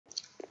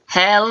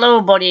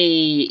Hello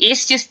buddy,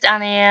 it's just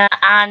Dan here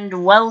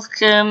and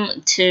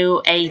welcome to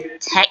a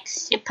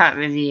texture pack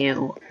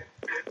review.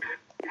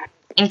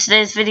 In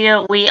today's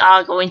video we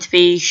are going to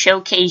be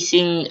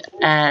showcasing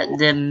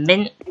the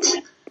Mint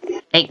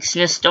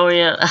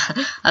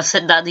xNestorio's. I've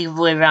said that the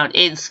other way around.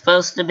 It's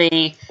supposed to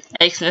be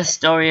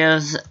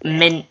xNestorio's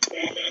Mint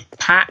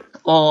pack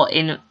or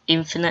in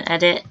Infinite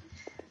Edit.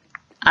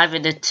 Either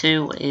the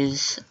two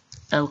is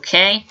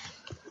okay.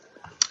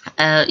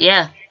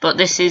 Yeah, but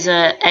this is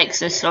a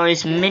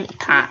xNestorio's Mint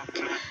pack.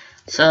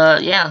 So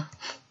yeah,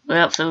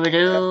 without further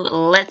ado,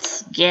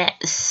 let's get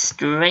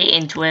straight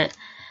into it.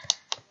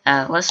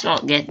 Let's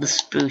not get the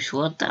spruce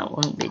wood, that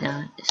won't be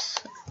nice.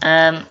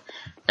 There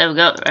we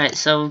go. Right,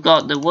 so we've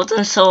got the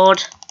wooden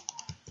sword,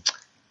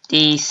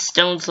 the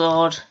stone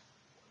sword,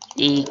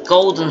 the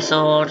golden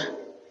sword,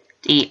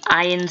 the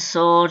iron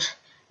sword,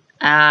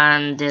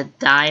 and the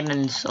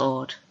diamond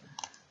sword.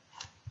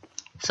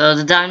 So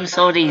the diamond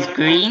sword is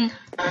green,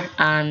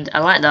 and I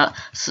like that.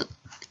 So,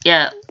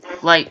 yeah,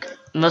 like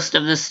most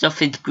of the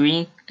stuff is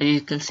green, as you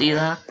can see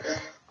there.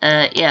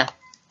 Yeah,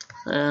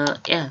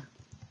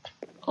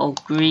 all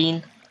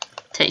green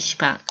texture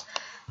pack.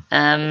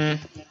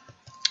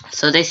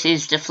 So this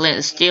is the flint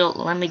and steel.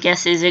 Let me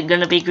guess, is it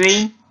gonna be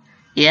green?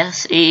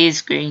 Yes, it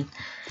is green.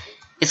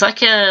 It's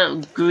like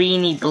a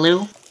greeny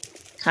blue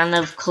kind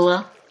of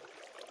color.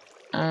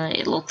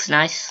 It looks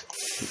nice.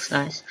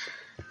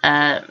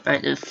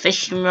 Right, the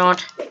fishing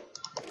rod.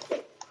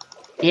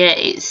 Yeah,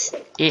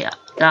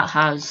 that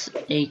has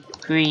a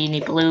greeny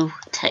blue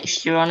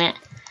texture on it.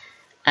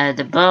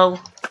 The bow.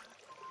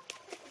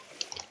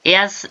 It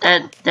has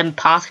them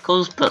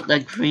particles, but they're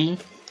green.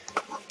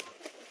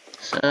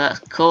 So that's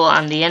cool.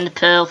 And the ender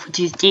pearl, which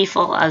is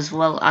default, as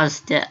well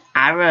as the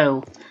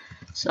arrow.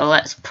 So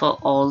let's put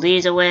all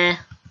these away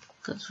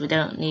because we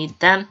don't need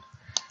them.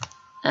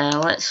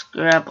 Let's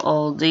grab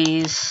all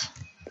these.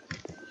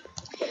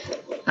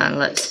 And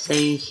let's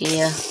see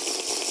here.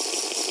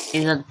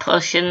 These are the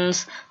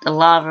potions, the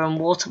lava and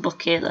water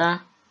bucket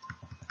there.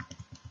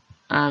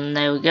 And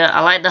there we go.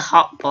 I like the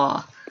hot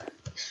bar.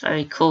 It's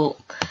very cool.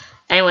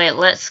 Anyway,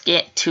 let's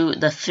get to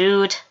the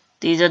food.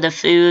 These are the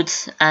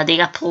foods.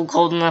 The apple,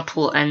 golden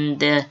apple, and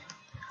the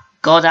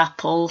god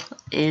apple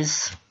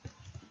is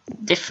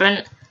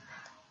different.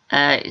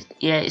 Yeah,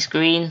 it's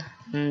green,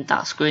 and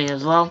that's green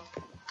as well.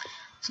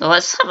 So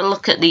let's have a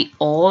look at the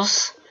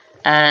ores.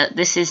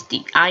 This is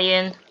the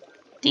iron,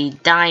 the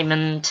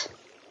diamond,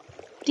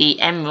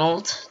 the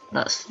emerald,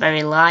 that's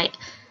very light,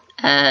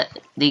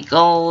 the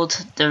gold,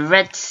 the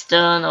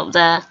redstone up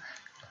there,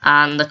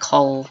 and the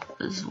coal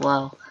as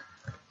well.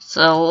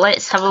 So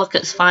let's have a look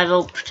at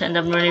survival. Pretend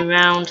I'm running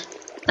around.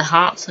 The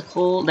hearts are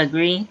cool, they're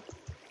green,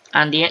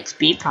 and the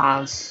XP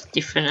bars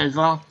different as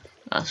well,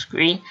 that's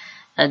green.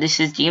 This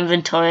is the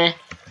inventory,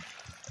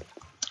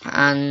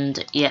 and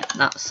yeah,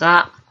 that's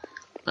that.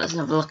 Let's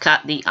have a look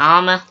at the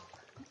armor.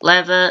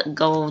 Leather,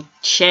 gold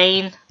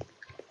chain,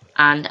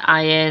 and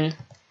iron,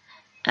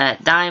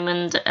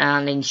 diamond,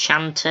 and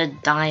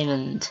enchanted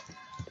diamond.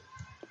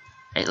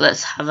 Right,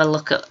 let's have a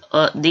look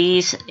at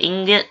these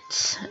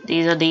ingots.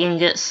 These are the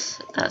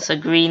ingots. That's a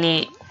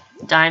greeny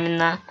diamond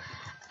there.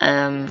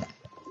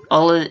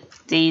 All of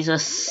these are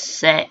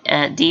set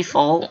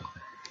default,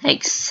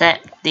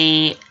 except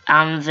the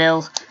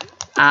anvil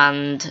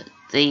and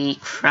the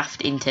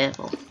crafting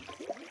table.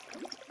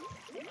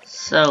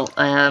 So,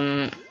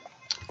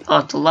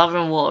 oh, the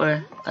lava and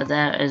water are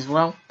there as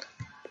well.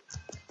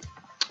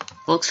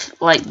 Looks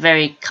like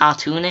very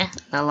cartoony.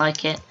 I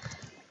like it.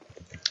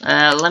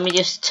 Let me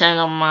just turn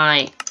on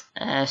my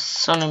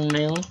sun and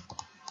moon,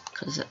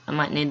 because I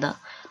might need that.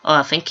 Oh,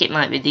 I think it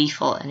might be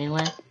default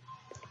anyway.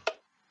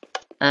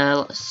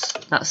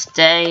 That's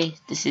day.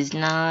 This is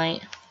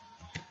night.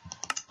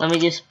 Let me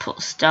just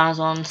put stars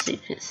on, see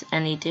if it's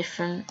any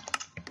different.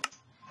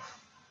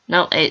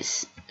 No,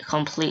 it's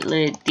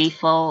completely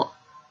default.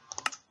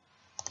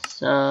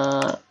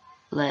 So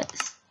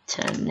let's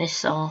turn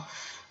this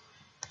off,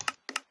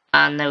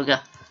 and there we go.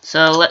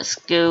 So let's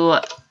go.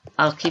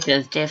 I'll keep it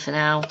as day for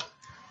now.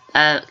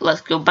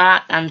 Let's go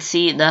back and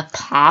see the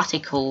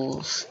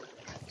particles.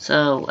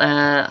 So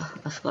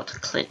I forgot to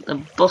click the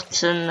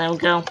button. There we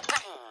go.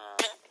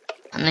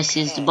 And this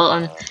is the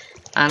button.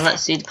 And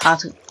let's see the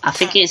particle. I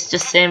think it's the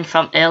same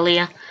from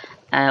earlier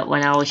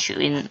when I was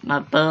shooting my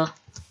bow.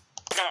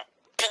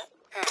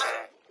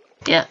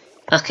 Yeah.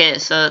 Okay,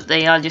 so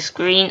they are just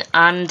green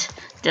and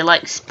they're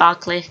like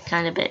sparkly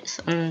kind of bits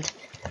and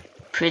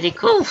pretty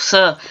cool.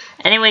 So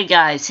anyway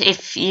guys,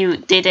 if you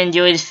did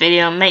enjoy this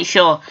video, make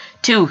sure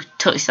to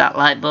touch that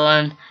like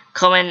button,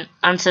 comment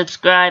and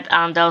subscribe,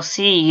 and I'll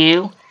see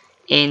you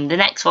in the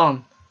next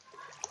one.